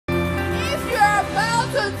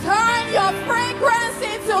turn your fragrance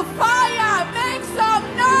into fire. Make some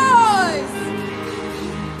noise.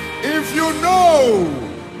 If you know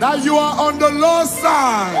that you are on the Lord's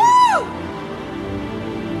side, Woo!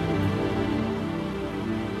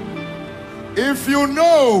 if you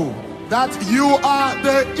know that you are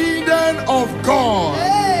the Eden of God,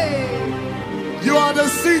 Hey. you are the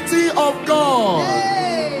city of God. Hey.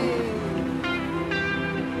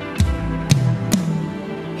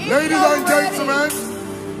 Ladies and gentlemen,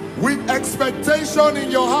 with expectation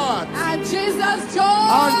in your heart and Jesus joy.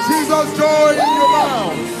 and Jesus joy in your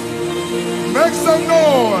mouth, make some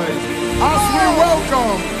noise as we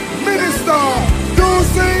welcome Minister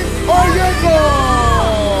Dunsin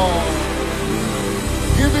Oyekan.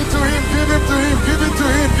 Give it to him, give it to him, give it to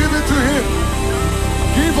him, give it to him.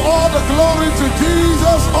 Give all the glory to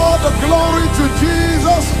Jesus, all the glory to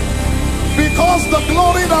Jesus. Because the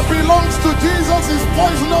glory that belongs to Jesus is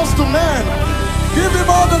poisonous to man. Give him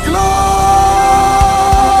all the glory.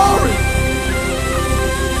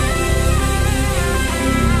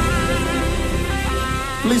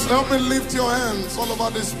 Please help me lift your hands all over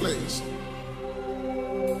this place.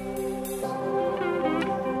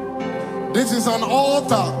 This is an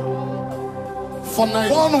altar for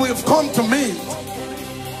one we've come to meet.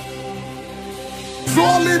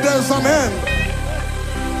 Surely there's an end,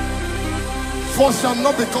 for shall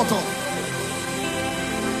not be cut off.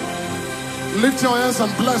 Lift your hands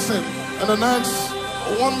and bless him. In the next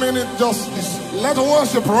 1 minute, just let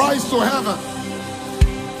worship rise to heaven.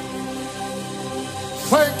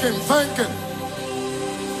 Thank him, thank him.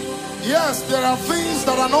 Yes, there are things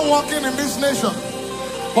that are not working in this nation,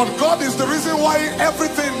 but God is the reason why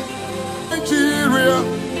everything Nigeria,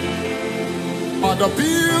 but the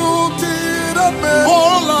beauty that made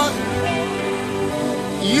all life,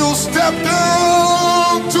 you step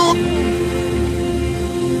down to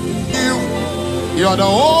you. You're the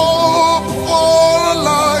hope for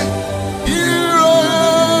life. Here I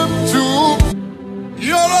am too.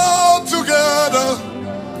 You're all together.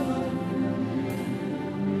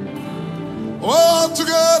 All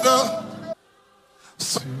together.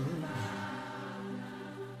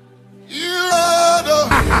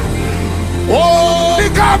 Oh, the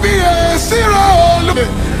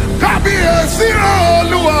Kabiyesi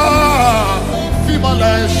Olúwa,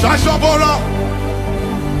 fìmọ̀lẹ̀ ṣaṣọ́bọ̀ra.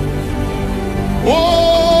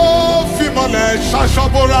 Oh, fìmọ̀lẹ̀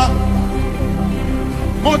ṣaṣọ́bọ̀ra.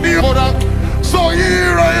 Mo ní ìbọ̀ra. So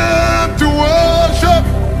here I am to worship.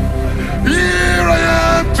 Here I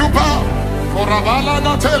am to bow. Koravala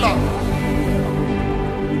Natela.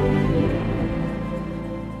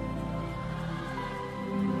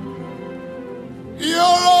 You're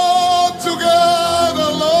all together,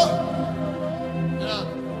 Lord. Yeah.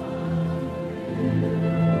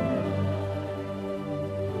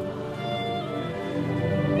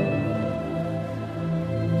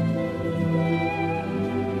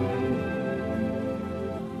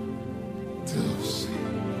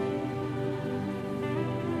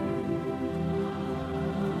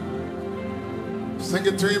 Sing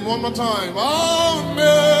it to him one more time. I'll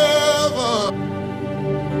never.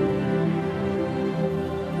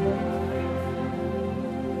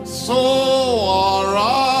 So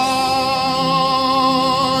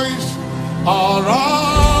arise,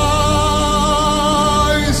 arise,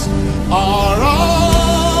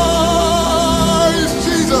 arise,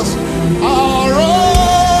 Jesus, arise,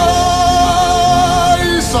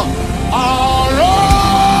 arise,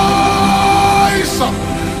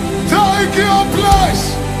 take your place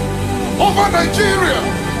over Nigeria,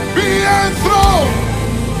 be enthroned,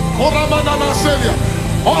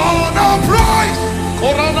 on our prize.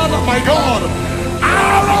 My God,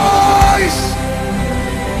 arise,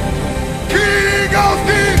 King of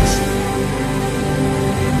Kings,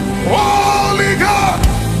 Holy God,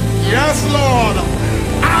 yes, Lord,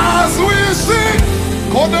 as we sing,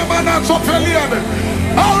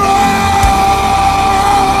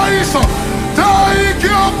 arise, take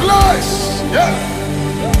your place, yeah,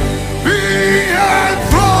 be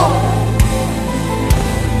enthroned.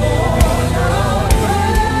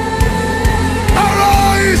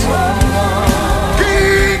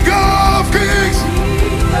 King of Kings,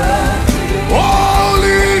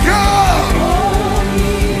 Holy God,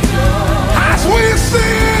 as we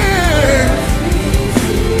sing,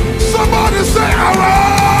 somebody say,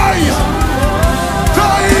 arise,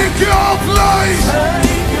 take your place,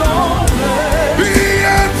 be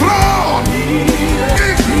enthroned.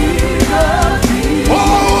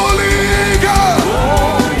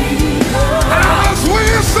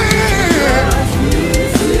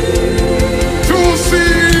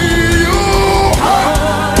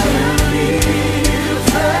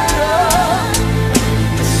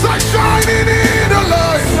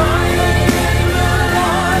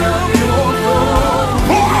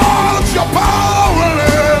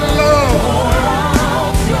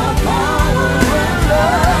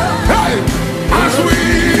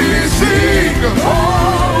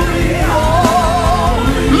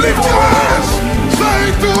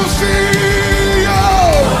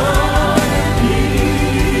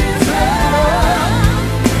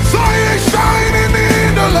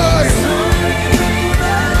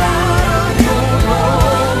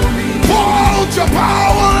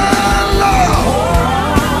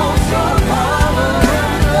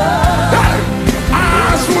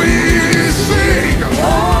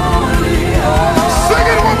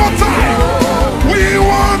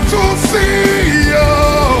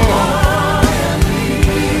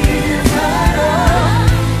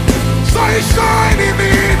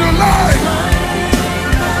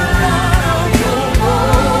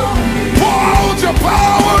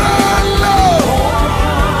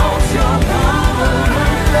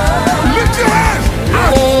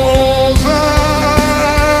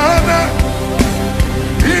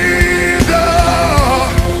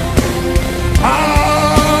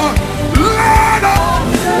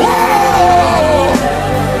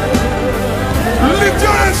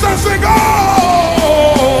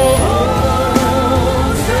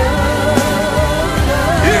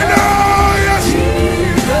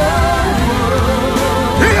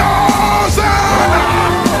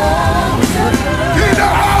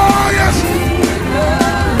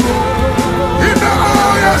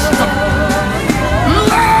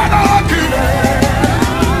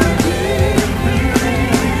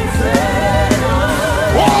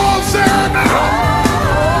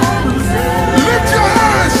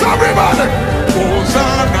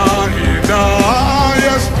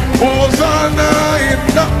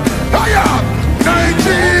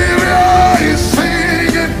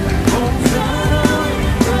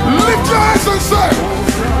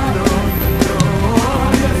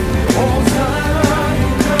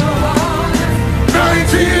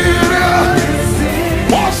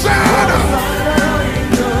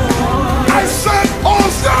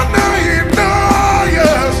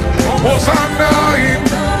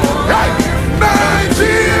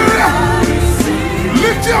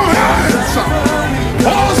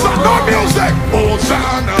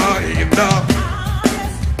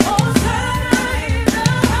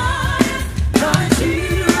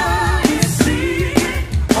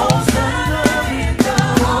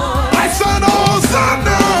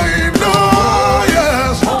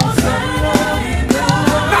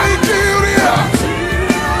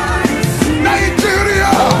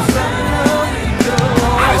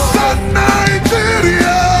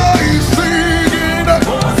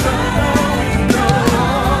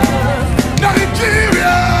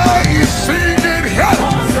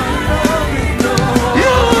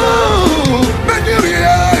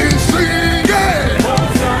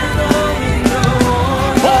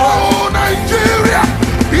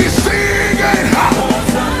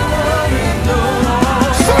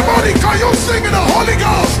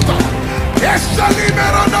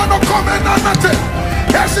 nanate.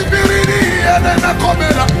 Esibiridi edena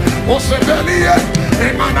komera. Osebelie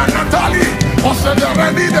emana natali.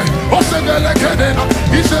 Oseberenide. Osebelekedena.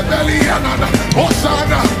 Isebelianana.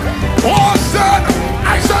 Osana. Osana.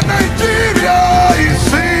 I said Nigeria is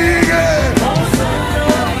singing.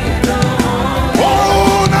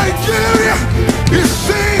 Oh, Nigeria is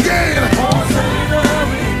singing.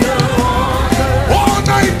 Oh,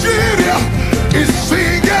 Nigeria is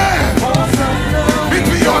singing.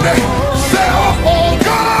 Between your name, say, oh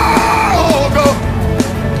God,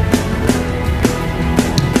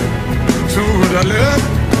 to the left,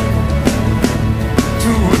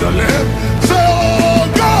 to the left. Say,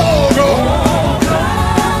 oh God,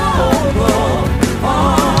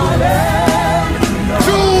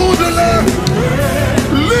 to the left.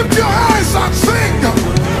 Lift your hands and sing.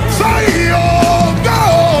 Say, oh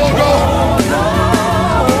God,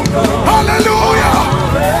 hallelujah.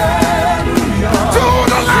 To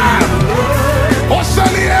the left. Oh,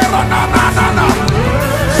 Saliera, na na na na.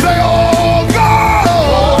 Say, oh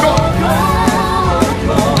God,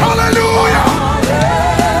 hallelujah.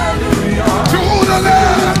 To the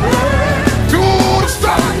left. To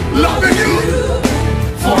stop loving you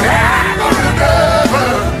forever and ever.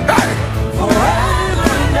 Hey.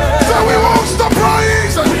 So we won't stop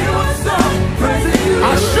praising.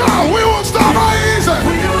 I'm sure we won't stop praising.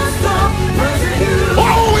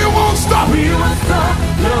 Oh, we won't stop.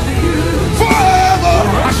 Forever.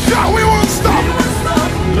 I'm sure we won't stop.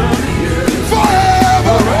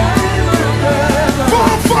 Forever.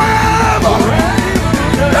 Forever.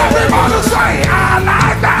 Everybody say, I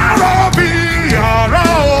like that Robbie.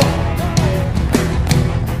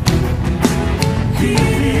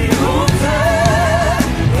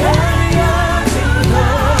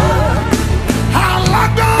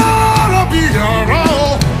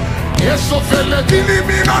 Eso fele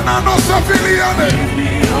dilimina na no se filiane.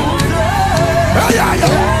 Hey, yeah,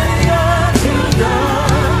 yeah.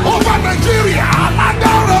 Over Nigeria,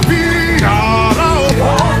 Aladara be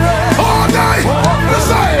all day.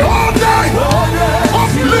 Say all day.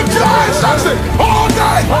 Lift your hands and say all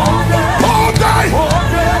day. All day.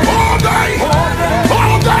 All day.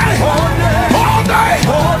 All day. All day.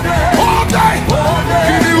 All day.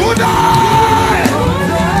 Give you die.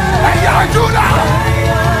 Hey, yeah, Judah.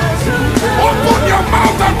 Open your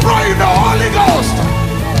mouth and pray in the Holy Ghost.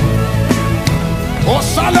 O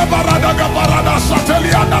sale barada gabarada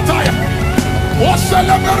satelia nataya. O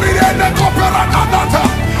sale meride koperana nata.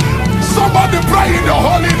 Somebody pray in the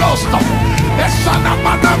Holy Ghost. Esana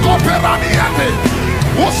mana koperaniate.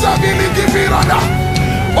 O sabili gibirada.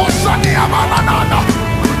 O sania manana.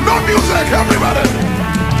 No music, everybody.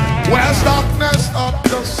 Where's darkness of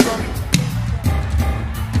the sun?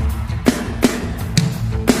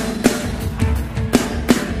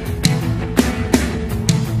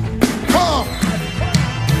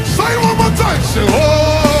 Say one more time. Say,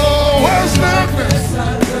 oh, where's darkness?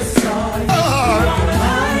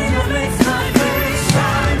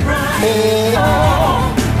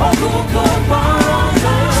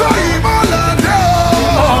 Say, Malade.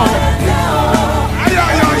 Ay,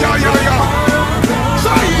 ay, ay, ay, ay, ay.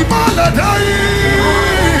 Say, Malade.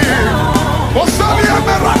 Oh, Salia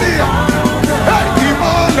Meradia. Hey,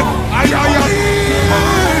 Malade. Ay, ay, ay.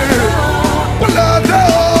 Malade.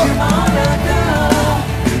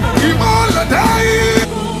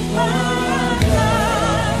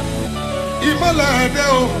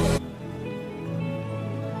 Imaladeo,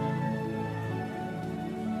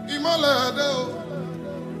 Imaladeo,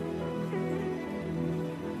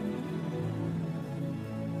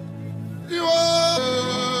 you are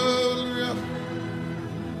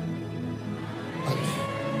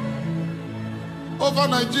over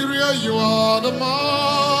Nigeria. You are the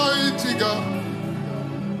mighty God.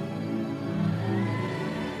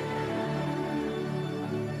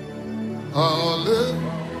 Hallelujah.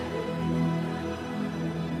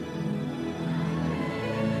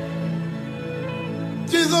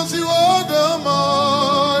 Jesus, you are the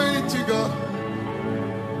mighty God.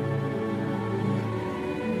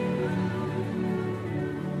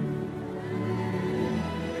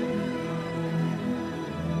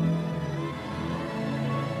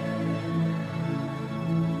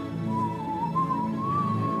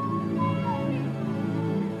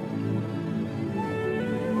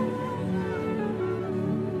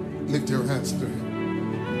 Lift your hands to him.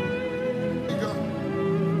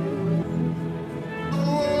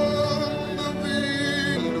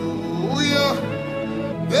 Hallelujah.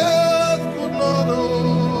 Death could not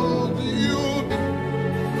hold you.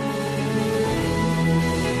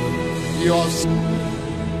 Yours.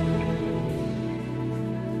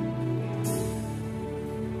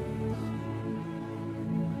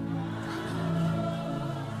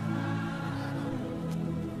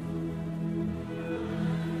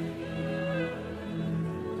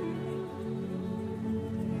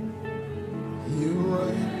 You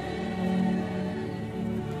reign.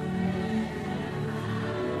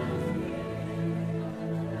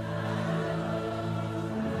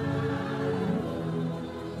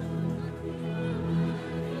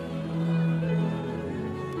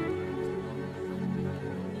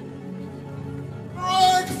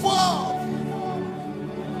 Break forth,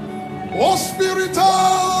 O Spirit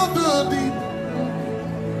of the deep.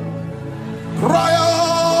 Cry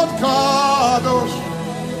out, Kadosh,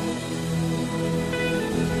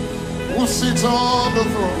 who sits on the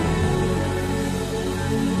throne.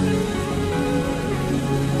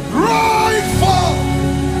 Cry forth,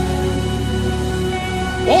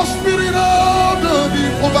 O Spirit of the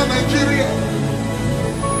deep over Nigeria.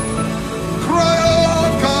 Cry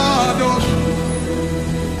out, Kadosh.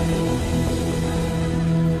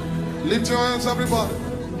 Lift your hands, everybody.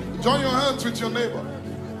 Join your hands with your neighbor.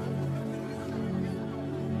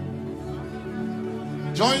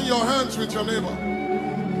 Join your hands with your neighbor.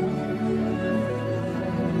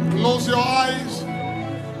 Close your eyes.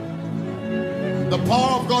 The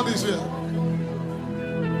power of God is here.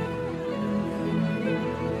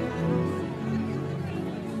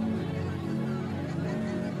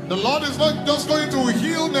 The Lord is not just going to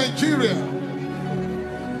heal Nigeria,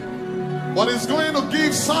 but He's going to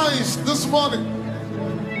give signs this morning.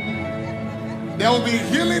 There will be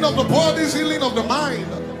healing of the bodies, healing of the mind.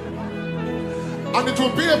 And it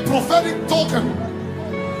will be a prophetic token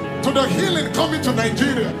to the healing coming to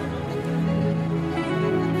Nigeria.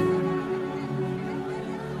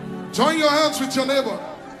 Join your hands with your neighbor.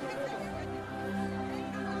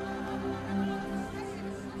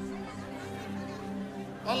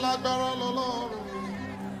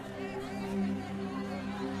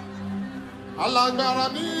 Alágbára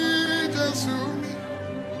ní Jésù mi,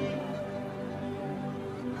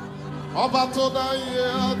 ọba tó dáyé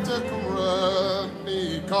àtẹ̀kùn rẹ̀ ní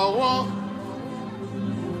ìkáwọ́,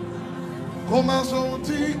 kò má sóhun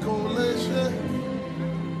tí kò lè ṣe.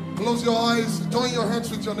 Close your eyes, join your hands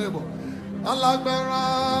with your neighbor. Alágbára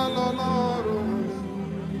lọ́lọ́run mi,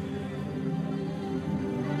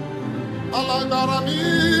 alágbára ní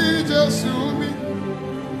Jésù mi.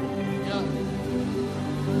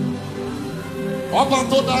 Ọba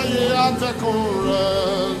tó dáyé àtẹ̀kùn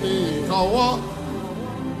rẹ̀ ní ìkáwọ́.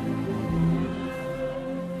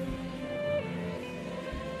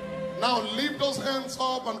 Now lift those hands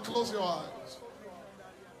up and close your eyes.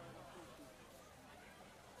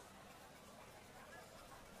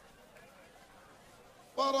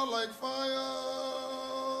 Father, like fire,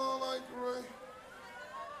 like rain,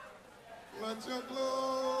 let your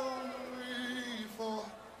glory fall.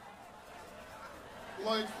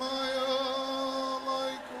 Like fire,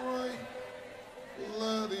 like rain,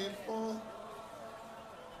 let it fall.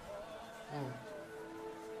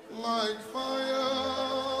 Like fire,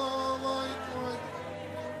 like rain,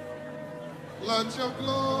 let your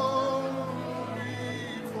glory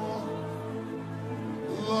fall.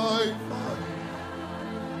 Like fire.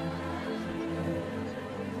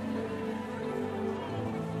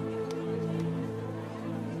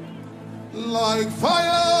 Like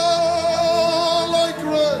fire, like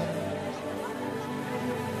rain.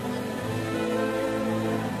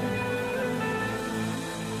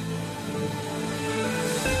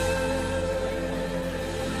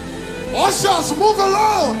 Ushers, move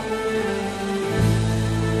around.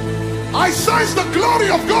 I sense the glory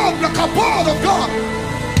of God, the kabod of God,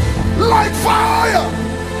 like fire.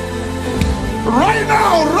 Right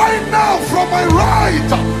now, from my right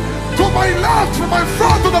to my left, from my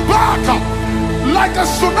front to the back, like a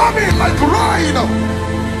tsunami, like rain.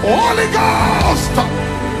 Holy Ghost,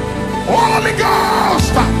 Holy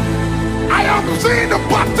Ghost, I am seeing the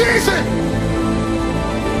baptism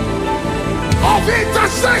of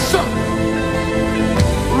intercession.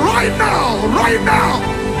 Right now,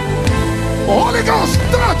 Holy Ghost,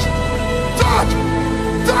 touch.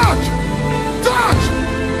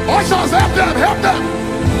 Ushers, help them.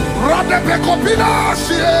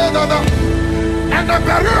 And the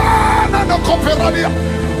Berian and the Coperania.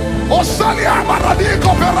 Osalia Maradi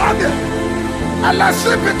Coperania. And let's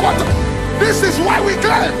sleep in quarter. This is why we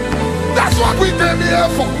came. That's what we came here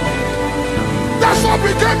for. That's what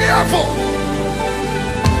we came here for.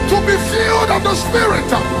 To be filled of the Spirit.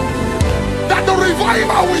 That the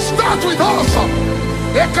revival will start with us.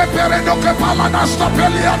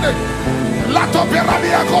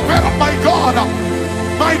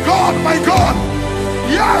 My God.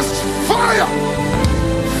 Yes, fire.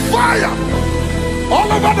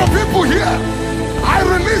 All over the people here, I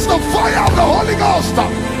release the fire of the Holy Ghost.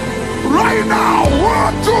 Right now,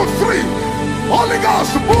 1, 2, 3. Holy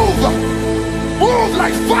Ghost, move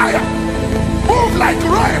like fire. Move like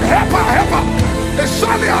rain. Help her.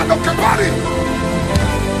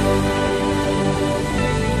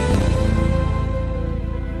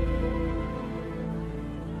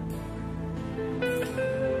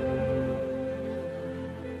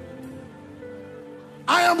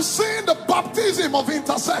 I am seeing the baptism of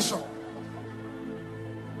intercession.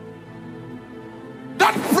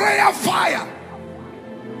 That prayer fire.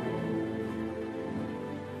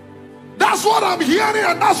 That's what I'm hearing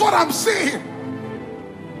and that's what I'm seeing.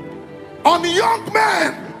 On young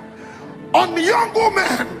men, on young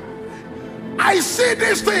women, I see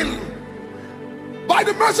this thing. By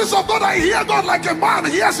the mercies of God, I hear God like a man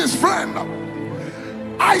hears his friend.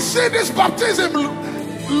 I see this baptism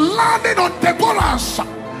landing on Deborah's.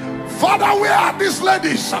 Father, where are these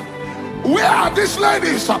ladies? Where are these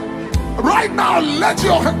ladies? Right now, let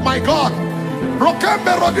your, my God,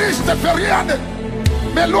 Rokembe Rodis te Feriane,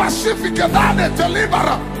 Meluasifique Dane te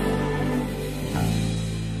Libera.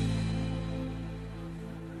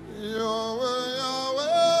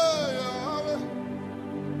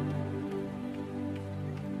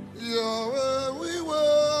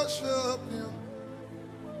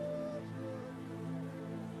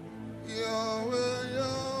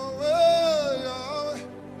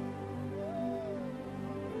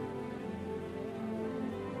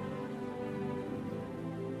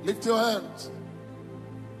 Lift your hands.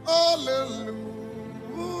 Hallelujah.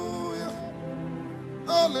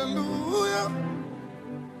 Hallelujah.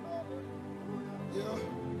 Yeah.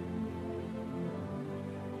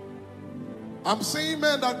 I'm seeing,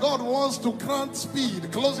 man, that God wants to grant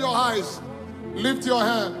speed. Close your eyes. Lift your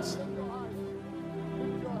hands.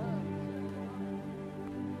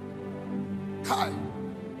 Hi.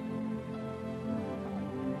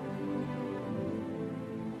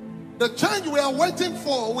 The change we are waiting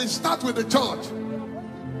for will start with the church.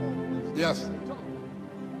 Yes.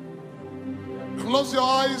 Close your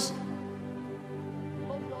eyes.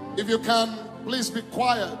 If you can, please be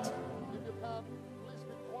quiet.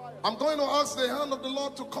 I'm going to ask the hand of the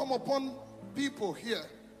Lord to come upon people here.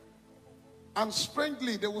 And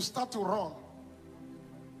strangely, they will start to run.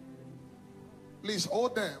 Please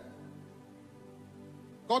hold them.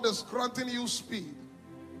 God is granting you speed.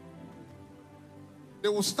 They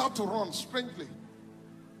will start to run strangely.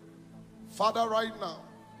 Father, right now,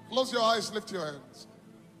 close your eyes, lift your hands.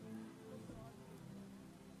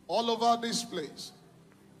 All over this place,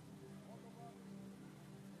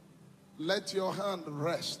 let your hand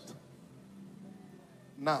rest.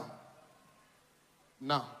 Now.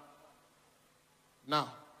 Now. Now.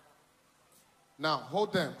 Now,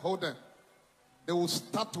 hold them, hold them. They will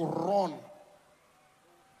start to run.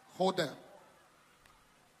 Hold them.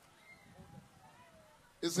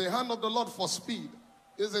 It's the hand of the Lord for speed.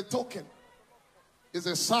 It's a token. It's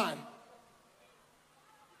a sign.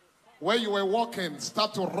 Where you were walking,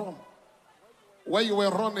 start to run. Where you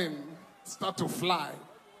were running, start to fly.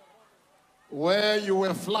 Where you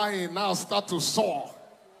were flying, now start to soar.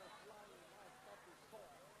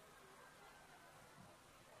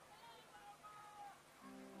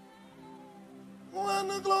 When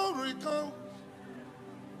the glory comes.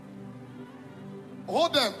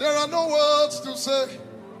 Hold them. There are no words to say.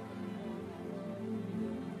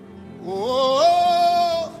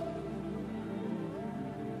 Oh,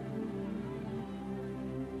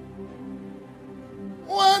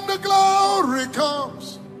 when the glory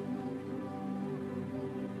comes,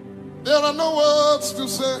 there are no words to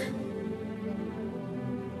say.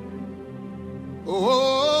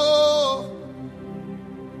 Oh,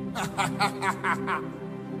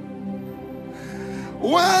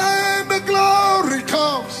 when the glory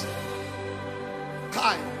comes,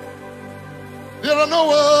 hi. There are no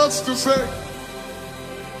words to say.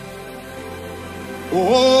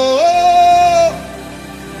 Oh,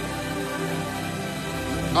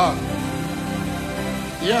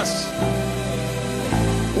 yes.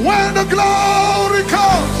 When the glory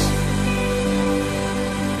comes,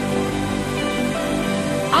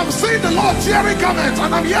 I'm seeing the Lord tearing garments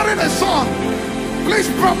and I'm hearing a song. Please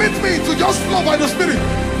permit me to just flow by the Spirit.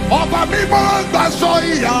 Ọba mímọ́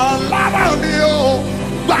gbàsọ̀yà lára mi ò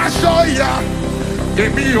gbàsọ̀yà.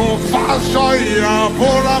 Èmi ò fàsọ̀yà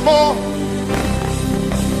bóra mọ́.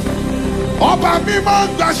 Ọba mímọ́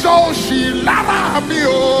gbàsọ̀ òṣì lára mi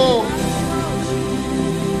ò.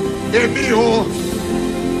 Èmi ò.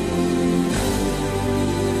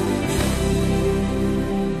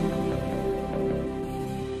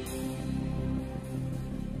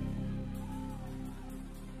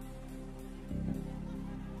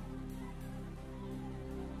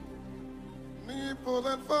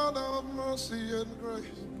 And Father of mercy and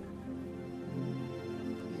grace,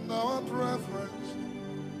 thou art reverence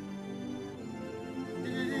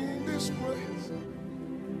in this grace.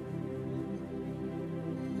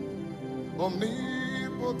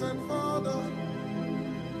 Omnipotent Father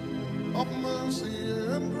of mercy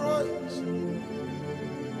and grace,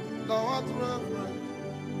 thou art reverend.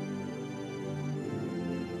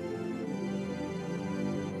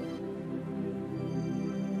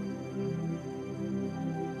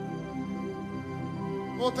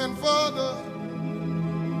 Potent Father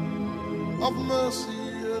of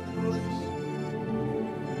mercy and grace,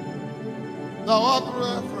 thou art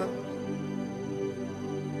reverend.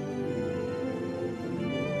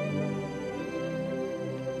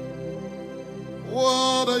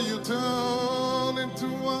 Water you turn into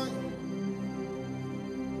wine,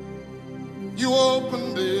 you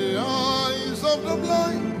open the eyes of the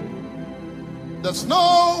blind. There's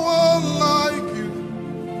no one like you,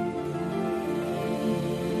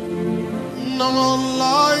 no one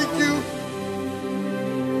like you.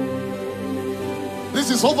 This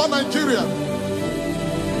is over Nigeria.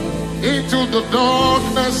 Into the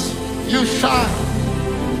darkness you shine.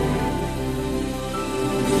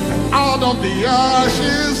 Out of the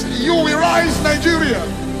ashes you will rise, Nigeria,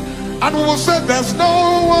 and we will say there's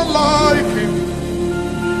no one like you,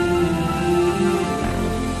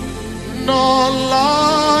 none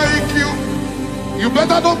like you. You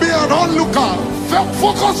better not be an onlooker.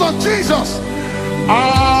 Focus on Jesus.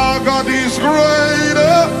 Our God is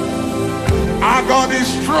greater, our God is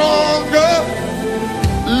stronger.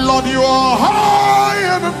 Lord, you are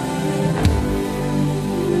higher.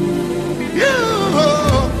 Yeah.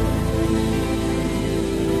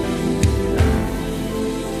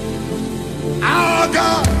 Our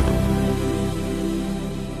God.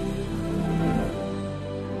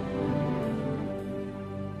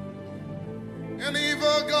 And if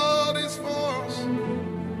our God is for us,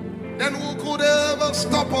 then who could ever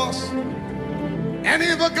stop us? And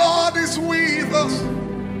if our God is with us,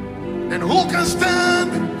 then who can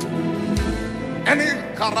stand? And in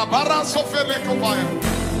Karabara Sofelekobaya,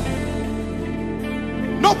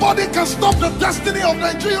 nobody can stop the destiny of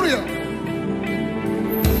Nigeria.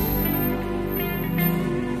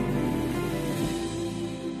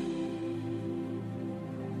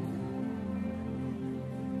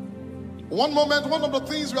 One moment, one of the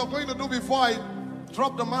things we are going to do before I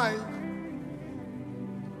drop the mic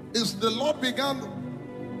is the Lord began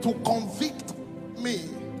to convict me.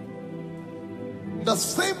 The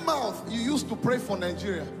same mouth you used to pray for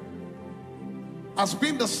Nigeria has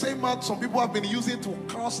been the same mouth some people have been using to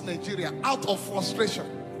curse Nigeria out of frustration.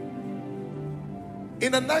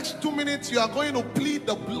 In the next 2 minutes, you are going to plead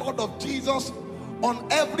the blood of Jesus on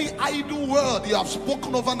every idle word you have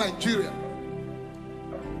spoken over Nigeria.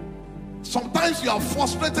 Sometimes you are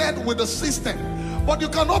frustrated with the system, but you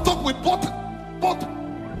cannot talk with both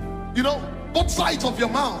sides of your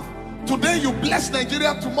mouth. Today you bless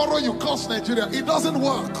Nigeria, tomorrow you curse Nigeria. It doesn't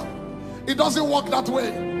work. It doesn't work that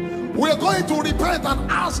way. We're going to repent and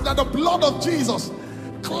ask that the blood of Jesus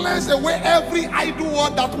cleanse away every idle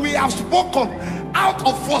word that we have spoken out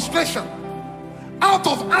of frustration, out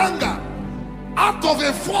of anger, out of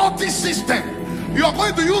a faulty system. You are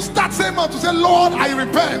going to use that same mouth to say, Lord, I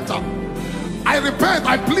repent. I repent.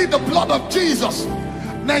 I plead the blood of Jesus.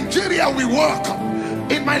 Nigeria will work.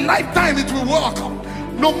 In my lifetime it will work.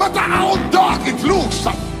 No matter how dark it looks,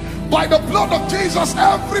 by the blood of Jesus,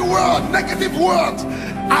 every word, negative word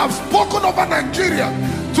I have spoken over Nigeria,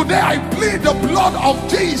 today I plead the blood of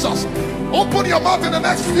Jesus. Open your mouth in the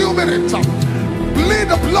next few minutes. Plead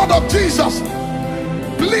the blood of Jesus.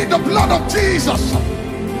 Plead the blood of Jesus.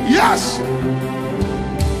 Yes.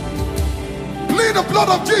 Plead the blood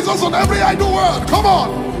of Jesus on every idle word. Come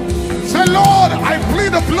on. Say, Lord, I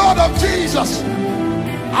plead the blood of Jesus.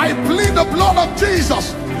 I plead the blood of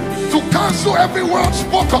Jesus to cancel every word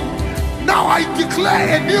spoken. Now I declare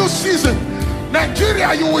a new season.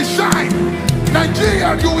 Nigeria, you will shine.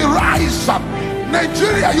 Nigeria, you will rise up.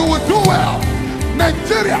 Nigeria, you will do well.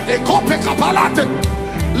 Nigeria, I'm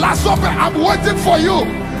waiting for you.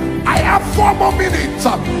 I have 4 more minutes.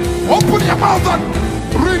 Open your mouth and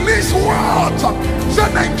release words. Say,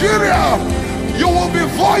 Nigeria, you will be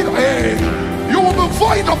void. You will be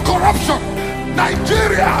void of corruption.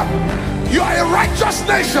 Nigeria, you are a righteous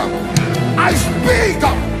nation. I speak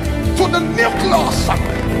to the nucleus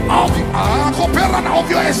of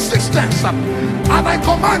your existence, and I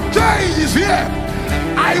command change is here.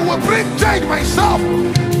 I will bring change myself.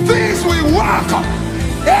 Things will work.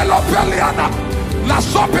 Elopeliana, La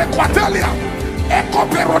Sope Quatelia,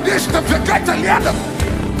 Ecoperodiste Vecateliana,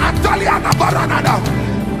 Antaliana Baranada,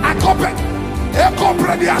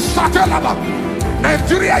 Ecopredia Satelaba.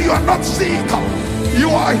 Nigeria, you are not sick, you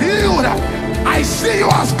are healed. I see you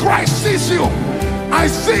as Christ sees you. I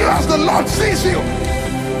see you as the Lord sees you.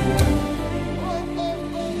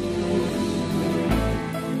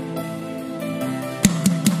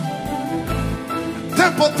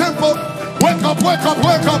 tempo. Wake up, wake up,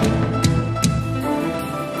 wake up.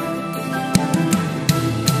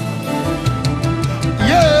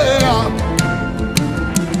 Yeah.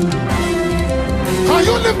 Can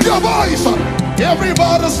you lift your voice?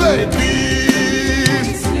 Everybody say,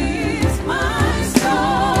 This is my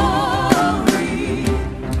story.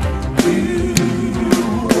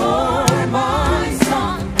 You are my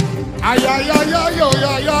son. ay, ay, ay, ay, ay,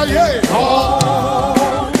 ay, ay, ay. Oh.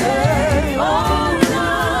 All day, all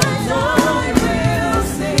night, I will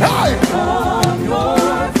sing Hey. of your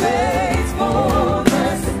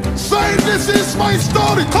faithfulness. Say, this is my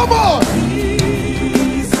story. Come on.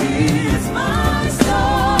 This is my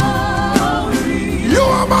story. You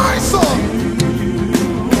are my son.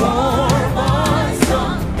 You are my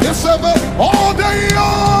son. Yes, sir. All day,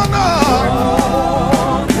 all night.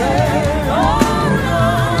 All day, all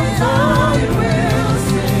night, I will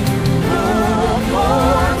sing of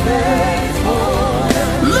your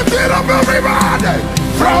faithfulness. Lift it up, everybody.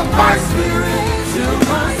 From my Spirit to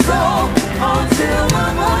my soul, until my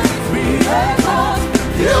mind re-echoes.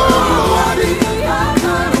 You are worthy of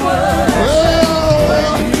my worship.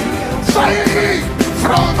 say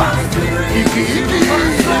from My spirit to my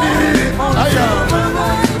soul, until my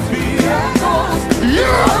mind re-echoes. you.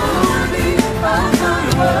 Worthy of my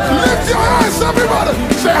worship. Lift your hands, everybody.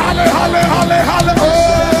 Say halle, halle, halle, halle.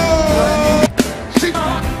 Oh. See.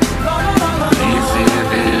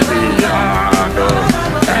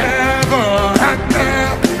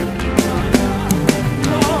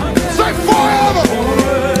 Say forever.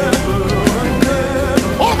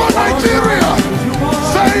 Over Nigeria.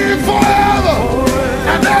 Say forever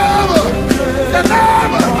and ever and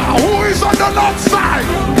ever. Who is on the north side?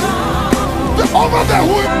 Over there.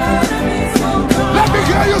 Who? Let me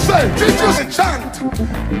hear you say. Teachers and chant.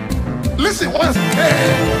 Listen. Once. Hey.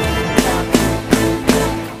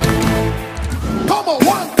 Come on.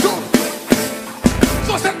 1, 2.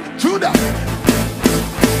 So say Judah.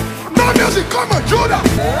 No music. Come on, Judah.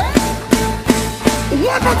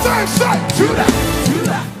 One more time. Say Judah.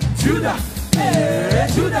 Judah, Judah,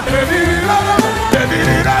 Judah.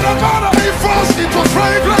 He falls into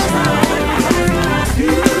fragrance.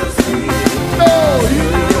 No,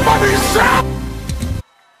 but he shall.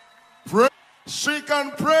 Pray. She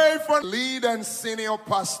can pray for lead and senior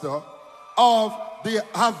pastor of the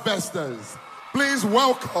harvesters. Please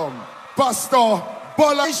welcome Pastor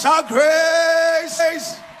Bola. Shall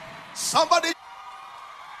grace. Somebody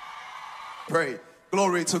pray.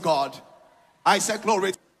 Glory to God. I said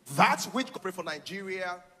glory. That which pray for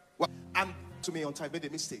Nigeria and to me on time made a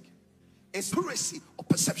mistake. It's accuracy or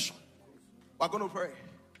perception. We're going to pray.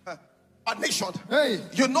 Our nation. Hey.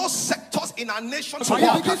 You know sectors in our nation to Fire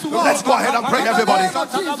walk. begins to walk. Let's go ahead and pray, everybody.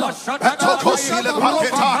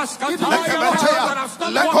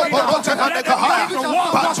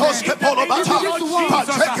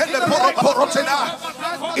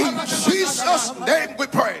 In Jesus' name we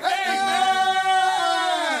pray.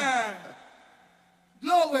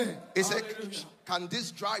 Glory. He said, can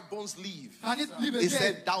these dry bones live? Can it live He again?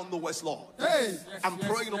 said, down the west, Lord. Hey. I'm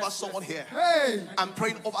praying over someone here. Hey. I'm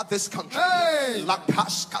praying over this country. Hey. La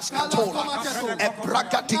Kaskatola,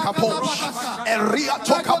 Ebrakatikaposh, Eria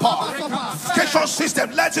Tokapa, education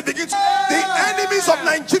system. Let it begin. The enemies of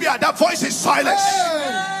Nigeria, their voice is silenced.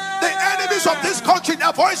 The enemies of this country,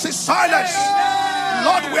 their voice is silenced.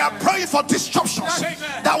 Lord, we are praying for disruptions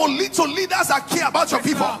that will lead to leaders that care about your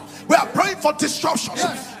people. We are praying for disruptions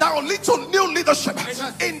that will lead to new leadership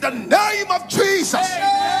in the name of Jesus.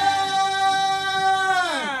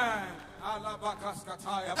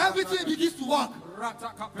 Everything begins to work.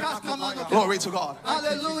 Glory to God.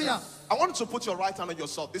 Hallelujah. I want you to put your right hand on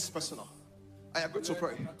yourself. This is personal. I am going to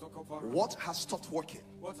pray. What has stopped working?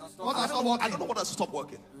 What has not working? I don't know what has stopped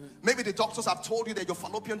working. Maybe the doctors have told you that your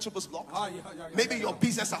fallopian tube is blocked. Maybe your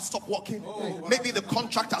business has stopped working. Maybe the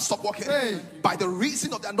contract has stopped working. By the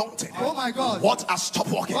reason of the anointing. Oh my God. What has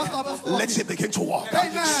stopped working? Let it begin to work.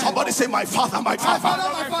 Amen. Somebody say, my father, my father.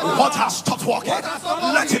 What has stopped working?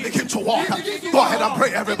 Let it begin to walk. Go ahead and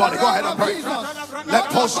pray, everybody. Go ahead and pray. Let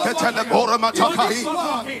post get the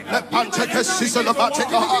Boramatakai. Let Panteke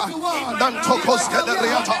Sisalavatika. Nantokos get the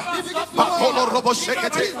Riata. Bakolo Robo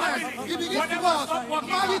Shekete. He begins to walk.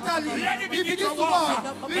 Maritally. He begins to walk.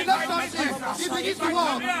 Relationship. He begins to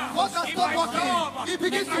walk. What has stopped working? He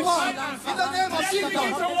begins to walk. In the name of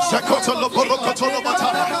Jesus. Sekotolo Borokotolo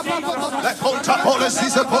Bata. Let Ponta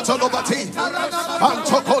Policies and Potolobati.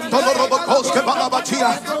 Antokondolo Robokoske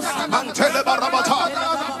Balabatia. Mantele Barabata.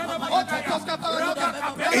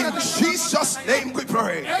 In Jesus' name we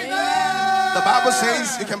pray. The Bible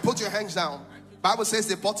says, you can put your hands down. The Bible says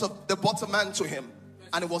they brought a man to him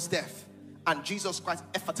and he was deaf. And Jesus Christ,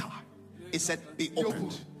 Ephata, he said, be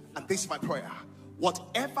opened. And this is my prayer.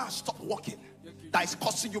 Whatever stop working that is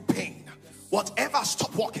causing you pain, whatever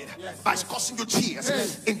stop working that is causing you tears,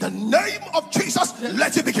 in the name of Jesus,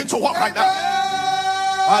 let it begin to work right now.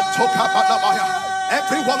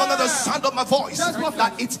 Everyone under the sound of my voice,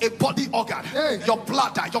 that it's a body organ, your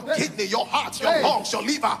bladder, your kidney, your heart, your lungs, your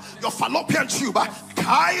liver, your fallopian tube,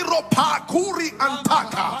 Cairo Pakuri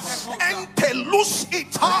Antaka, Entelus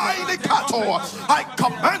Itai Kato. I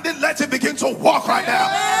command it, let it begin to walk right now.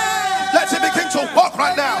 Let it begin to walk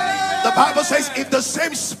right now. The Bible says, if the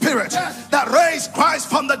same spirit that raised Christ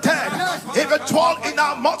from the dead, if it dwell in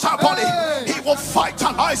our mortal body, he will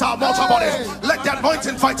vitalize our mortal body. Let the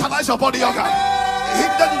anointing vitalize your body organ. In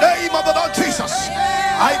the name of the Lord Jesus,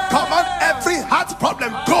 I command every heart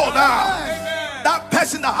problem, go now. That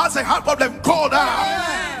person that has a heart problem, go now.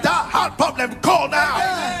 That heart problem, go now.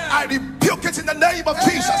 I rebuke it in the name of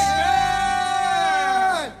Jesus.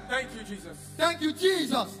 Thank you, Jesus. Thank you,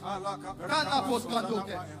 Jesus.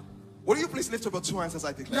 Will you please lift up your two hands as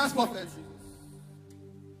I declare? Yes, prophet.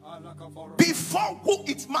 Before who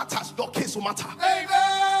it matters, your case will matter. Amen.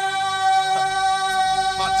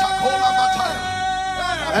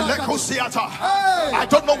 I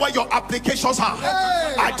don't know where your applications are.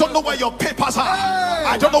 I don't know where your papers are.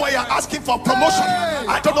 I don't know where you're asking for promotion.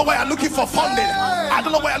 I don't know where you're looking for funding. I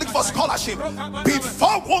don't know where you're looking for scholarship.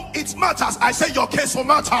 Before whom it matters, I say your case will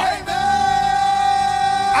matter.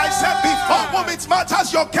 I said before whom it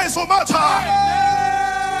matters, your case will matter.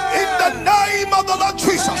 In the name of the Lord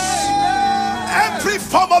Jesus, every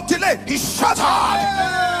form of delay is shattered.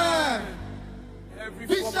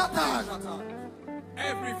 Be shattered.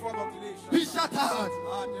 Every form of delay. Be shattered.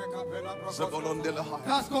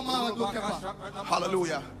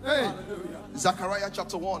 Hallelujah. Hey. Zechariah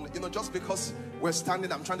chapter 1. You know, just because we're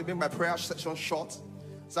standing, I'm trying to make my prayer section short.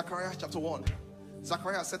 Zechariah chapter 1.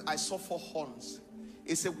 Zechariah said, I saw 4 horns.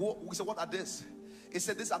 He said, what are these? He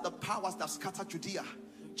said, these are the powers that scattered Judea,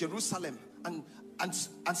 Jerusalem, and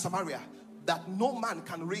Samaria, that no man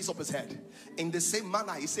can raise up his head. In the same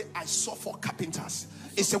manner, he said, I saw 4 carpenters.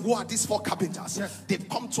 He said, what are these 4 carpenters? Yes. They've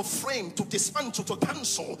come to frame, to dismantle, to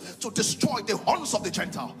cancel, to destroy the horns of the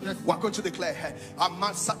Gentile. Yes. We're going to declare,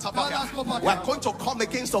 we're going to come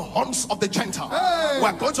against the horns of the Gentile. Hey.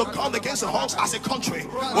 We're going to come against the horns as a country.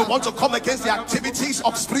 We want to come against the activities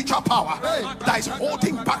of spiritual power that is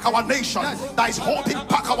holding back our nation, that is holding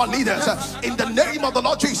back our leaders. In the name of the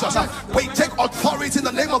Lord Jesus, we take authority in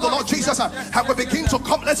the name of the Lord Jesus, and we begin to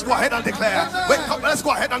come. Let's go ahead and declare. Let's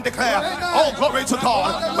go ahead and declare. All glory to God.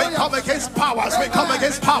 We come against powers. We come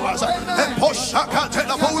against powers. And Poshaka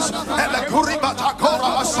Telabus and the Kuribata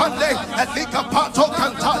Kora Sunday and Likapato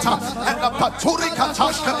Cantata and the Paturi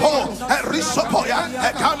Katashkapo and Risopoya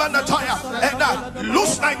and Kamanataya and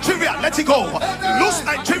loose Nigeria. Let it go. Loose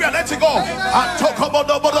Nigeria. Let it go. And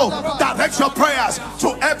Tokomodobodo. Direct your prayers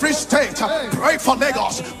to every state. Pray for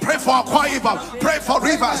Lagos. Pray for Akwa Ibom. Pray for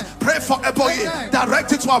Rivers. Pray for Eboyi.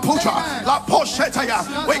 Direct it to Abuja. La Poshetaya.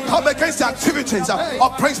 We come against the activities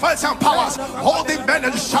of principalities and powers holding men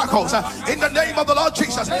in shackles. In the name of the Lord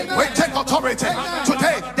Jesus, we take authority.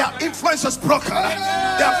 Today, their influence is broken.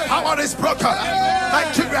 Their power is broken.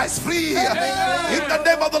 Nigeria is free. In the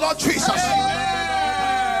name of the Lord Jesus.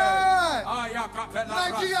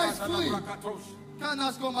 Nigeria is free.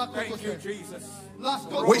 Thank you, Jesus.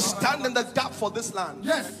 We stand in the gap for this land.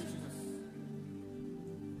 Yes.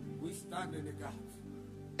 We stand in the gap.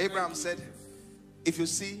 Abraham said, if you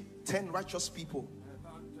see 10 righteous people,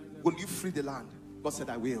 will you free the land? God said,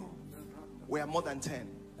 I will. We are more than 10.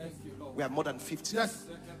 We are more than 50. Yes.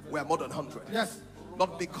 We are more than 100. Yes.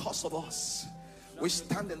 Not because of us. We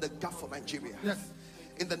stand in the gap for Nigeria. Yes.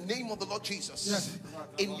 In the name of the Lord Jesus. Yes.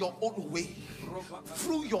 In your own way.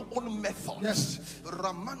 Through your own methods. Yes.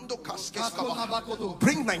 Ramando Kaskeskaba.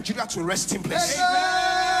 Bring Nigeria to a resting place.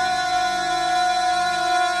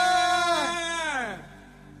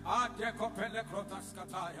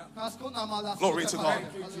 Glory to God.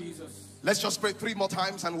 Thank you, Jesus. Let's just pray 3 more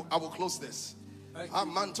times and I will close this.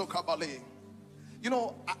 Amanto Kabale. You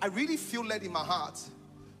know, I really feel led in my heart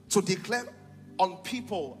to declare on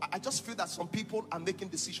people. I just feel that some people are making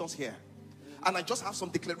decisions here. And I just have some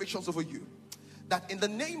declarations over you. That in the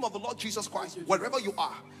name of the Lord Jesus Christ, wherever you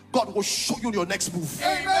are, God will show you your next move.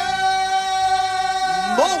 Amen.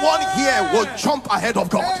 No one here will jump ahead of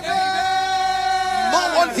God.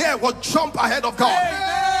 No one here will jump ahead of God.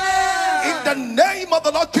 In the name of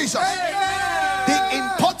the Lord Jesus, the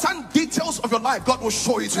important details of your life, God will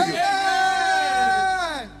show it to you.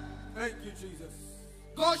 Thank you, Jesus.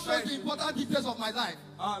 God shows the important details of my life.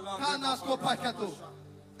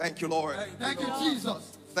 Thank you, Lord. Thank you,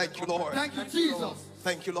 Jesus. Thank you, Lord. Thank you, Jesus.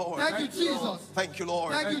 Thank you, Lord. Thank you, Jesus. Thank you,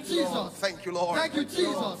 Lord. Thank you, Jesus. Thank you, Lord. Thank you,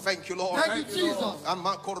 Jesus. Thank you, Lord. Thank you, Jesus.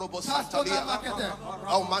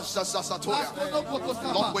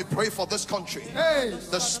 Lord, we pray for this country. Hey.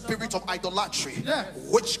 The spirit of idolatry, Yes.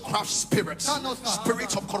 witchcraft spirits,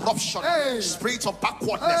 spirit of corruption, Hey. spirit of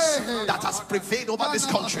backwardness Hey. that has prevailed over this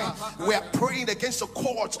country. We are praying against the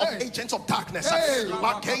courts of agents of darkness. Hey.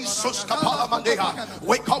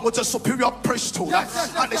 We come with a superior priesthood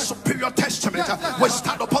and a superior testament. We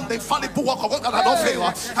stand upon the infallible work of God that don't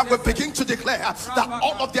fail, and we begin to declare that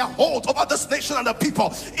all of their hold over this nation and the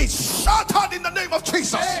people is shattered in the name of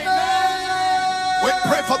Jesus. We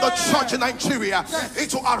pray for the church in Nigeria.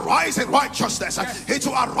 It will arise in righteousness. It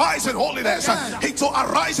will arise in holiness. It will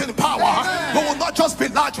arise in power. We will not just be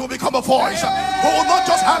large, we will become a voice. We will not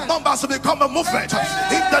just have numbers, to become a movement.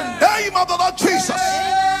 In the name of the Lord Jesus.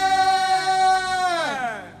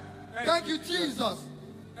 Thank you, Jesus.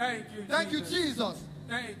 Thank you. Thank you, Jesus.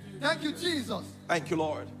 Thank you. Thank you, Jesus. Thank you,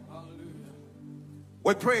 Lord.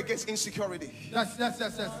 We pray against insecurity. Yes, yes,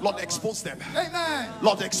 yes, yes. Lord, expose them. Amen.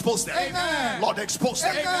 Lord, expose them. Amen. Lord, expose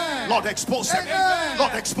them. Amen. Lord, expose them. Amen.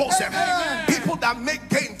 Lord, expose them. Amen. People that make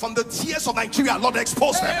gain from the tears of Nigeria, Lord,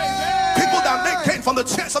 expose them. People that make gain from the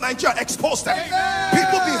tears of Nigeria, expose them.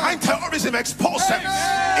 People behind terrorism, expose them.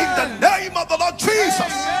 In the name of the Lord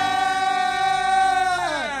Jesus.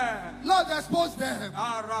 Lord, expose them.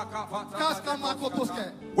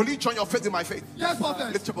 Will you join your faith in my faith? Yes,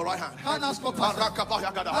 prophet. Lift up your right hand.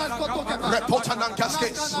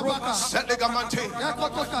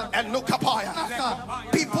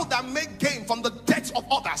 People that make gain from the death of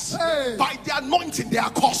others, by the anointing they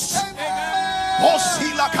are cursed.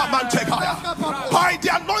 By the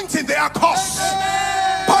anointing they are cursed.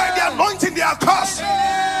 By the anointing they are cursed.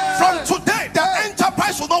 From today the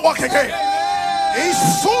enterprise will not work again.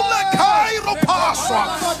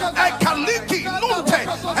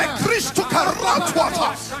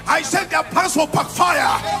 I said their plans will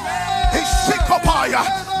backfire.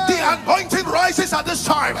 The anointing rises at this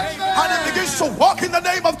time and it begins to walk in the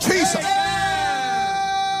name of Jesus.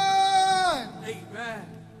 Amen.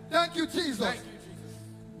 Thank you, Jesus. Thank you, Jesus.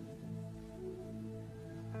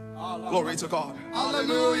 Glory to God.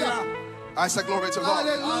 Hallelujah. I said glory to God.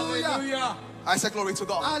 Hallelujah. Hallelujah. I said glory to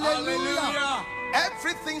God. Hallelujah.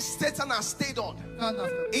 Everything Satan has stayed on,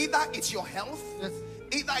 either it's your health, Yes.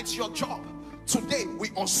 either it's your job, today we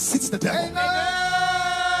unseat the devil. Amen.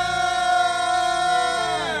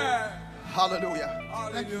 Hallelujah.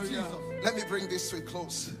 Thank you, Jesus. Let me bring this to a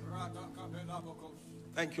close.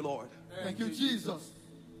 Thank you, Lord. Thank you, Jesus.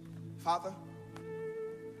 Father,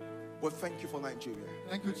 we thank you for Nigeria.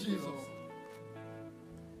 Thank you, Jesus.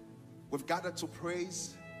 We've gathered to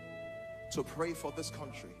praise, to pray for this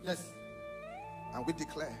country. Yes. And we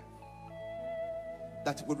declare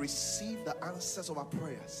that we receive the answers of our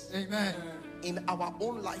prayers. Amen. In our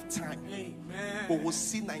own lifetime, Amen. we will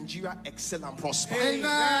see Nigeria excel and prosper.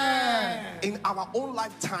 Amen. In our own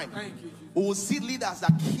lifetime, Thank you, Jesus. we will see leaders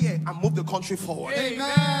that care and move the country forward.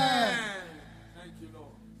 Amen. Thank you, Lord.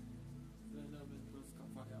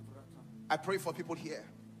 I pray for people here,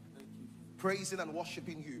 praising and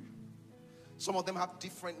worshiping you. Some of them have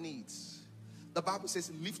different needs. The Bible says,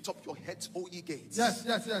 lift up your heads, O ye gates. Yes,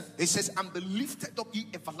 yes, yes. It says, and be lifted up ye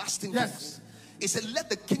everlasting Yes. doors. It said, let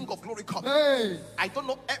the King of glory come. Hey. I don't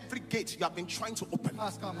know every gate you have been trying to open.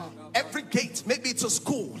 Askama. Every gate, maybe it's a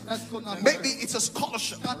school, Askona. maybe it's a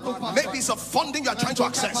scholarship, maybe it's a funding you are trying to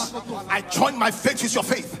access. I join my faith with your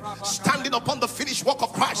faith, standing upon the finished work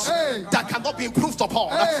of Christ that cannot be improved upon.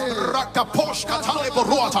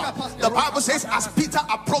 The Bible says, as Peter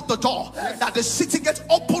approached the door, that the city gate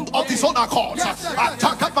opened of his own accord.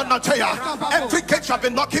 Every gate you have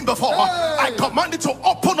been knocking before, I command it to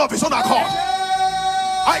open of his own accord.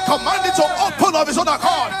 I command it to open of his own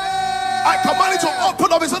accord. I command it to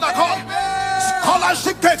open of his own accord.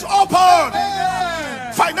 Scholarship gets open.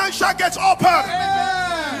 Financial gets open.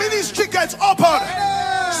 Ministry gets open.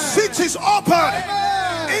 Cities open.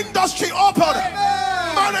 Industry open.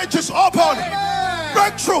 Marriages open.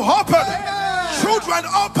 Breakthrough open. Children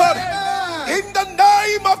open. In the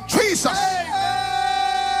name of Jesus.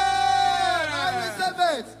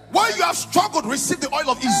 While you have struggled, receive the oil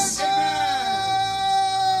of ease.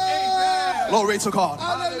 Glory to God.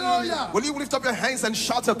 Hallelujah. Will you lift up your hands and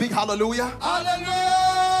shout a big hallelujah? Hallelujah.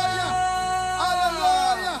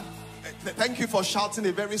 Hallelujah. Thank you for shouting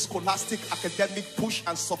a very scholastic, academic, push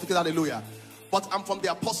and sophisticated hallelujah. But I'm from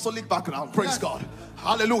the apostolic background. Praise God.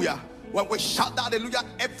 Hallelujah. When we shout that hallelujah,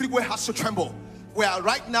 everywhere has to tremble. We are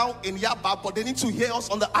right now in Yaba, but they need to hear us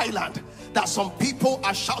on the island. That some people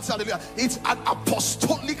are shouting hallelujah. It's an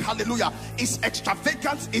apostolic hallelujah. It's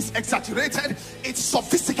extravagant, it's exaggerated, it's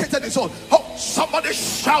sophisticated, it's all. Oh, somebody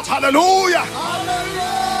shout hallelujah.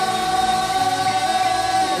 Hallelujah.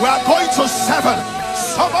 We are going to 7.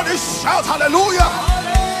 Somebody shout hallelujah.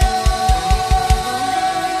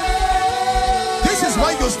 This is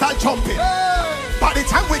when you start jumping. By the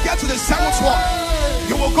time we get to the 7th one,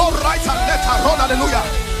 you will go right and left and run hallelujah.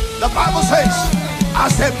 The Bible says,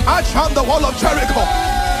 as they marched on the wall of Jericho,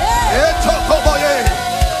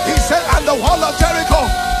 he said, and the wall of Jericho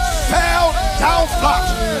fell down flat.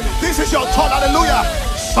 This is your turn, hallelujah.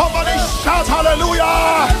 Somebody shout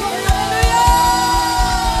hallelujah.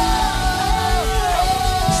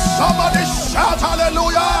 Somebody shout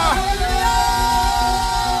hallelujah.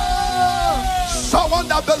 Someone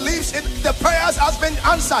that believes in the prayers has been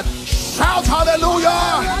answered, shout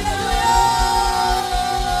hallelujah.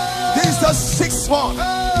 This is the 6th one.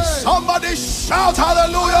 Somebody shout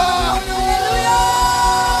hallelujah.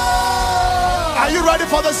 Are you ready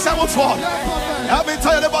for the 7th one? Let me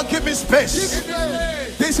tell you about, give me space.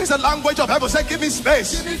 This is the language of heaven. Say, give me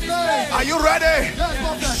space. Are you ready?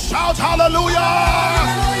 Shout hallelujah.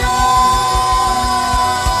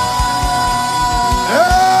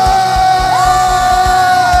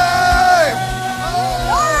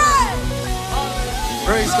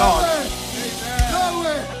 Praise God.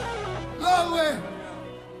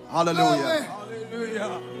 Hallelujah.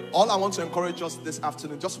 Hallelujah. All I want to encourage us this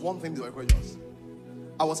afternoon, just one thing to encourage us.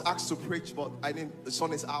 I was asked to preach, but the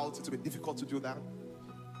sun is out. It will be difficult to do that.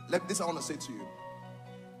 This I want to say to you.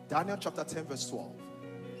 Daniel chapter 10 verse 12.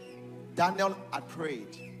 Daniel had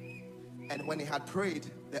prayed, and when he had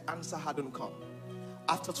prayed, the answer hadn't come.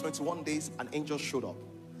 After 21 days, an angel showed up,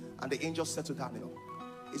 and the angel said to Daniel,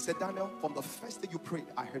 he said, Daniel, from the first day you prayed,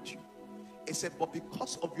 I heard you. He said, but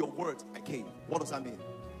because of your words, I came. What does that mean?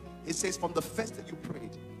 It says, from the first day you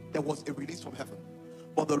prayed, there was a release from heaven.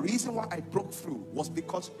 But the reason why I broke through was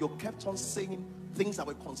because you kept on saying things that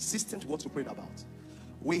were consistent with what you prayed about.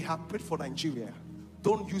 We have prayed for Nigeria.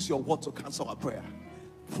 Don't use your word to cancel our prayer.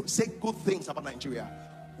 Say good things about Nigeria.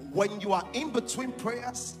 When you are in between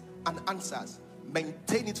prayers and answers,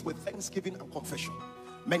 maintain it with thanksgiving and confession.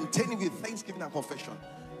 Maintain it with thanksgiving and confession.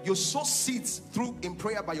 You sow seeds through in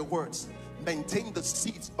prayer by your words. Maintain the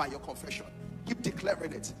seeds by your confession. Keep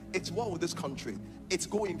declaring it. It's well with this country. It's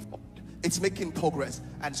going forward. It's making progress.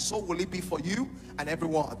 And so will it be for you and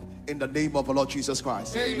everyone in the name of the Lord Jesus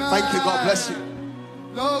Christ. Amen. Thank you. God bless you.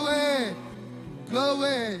 Glory.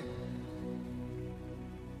 Glory.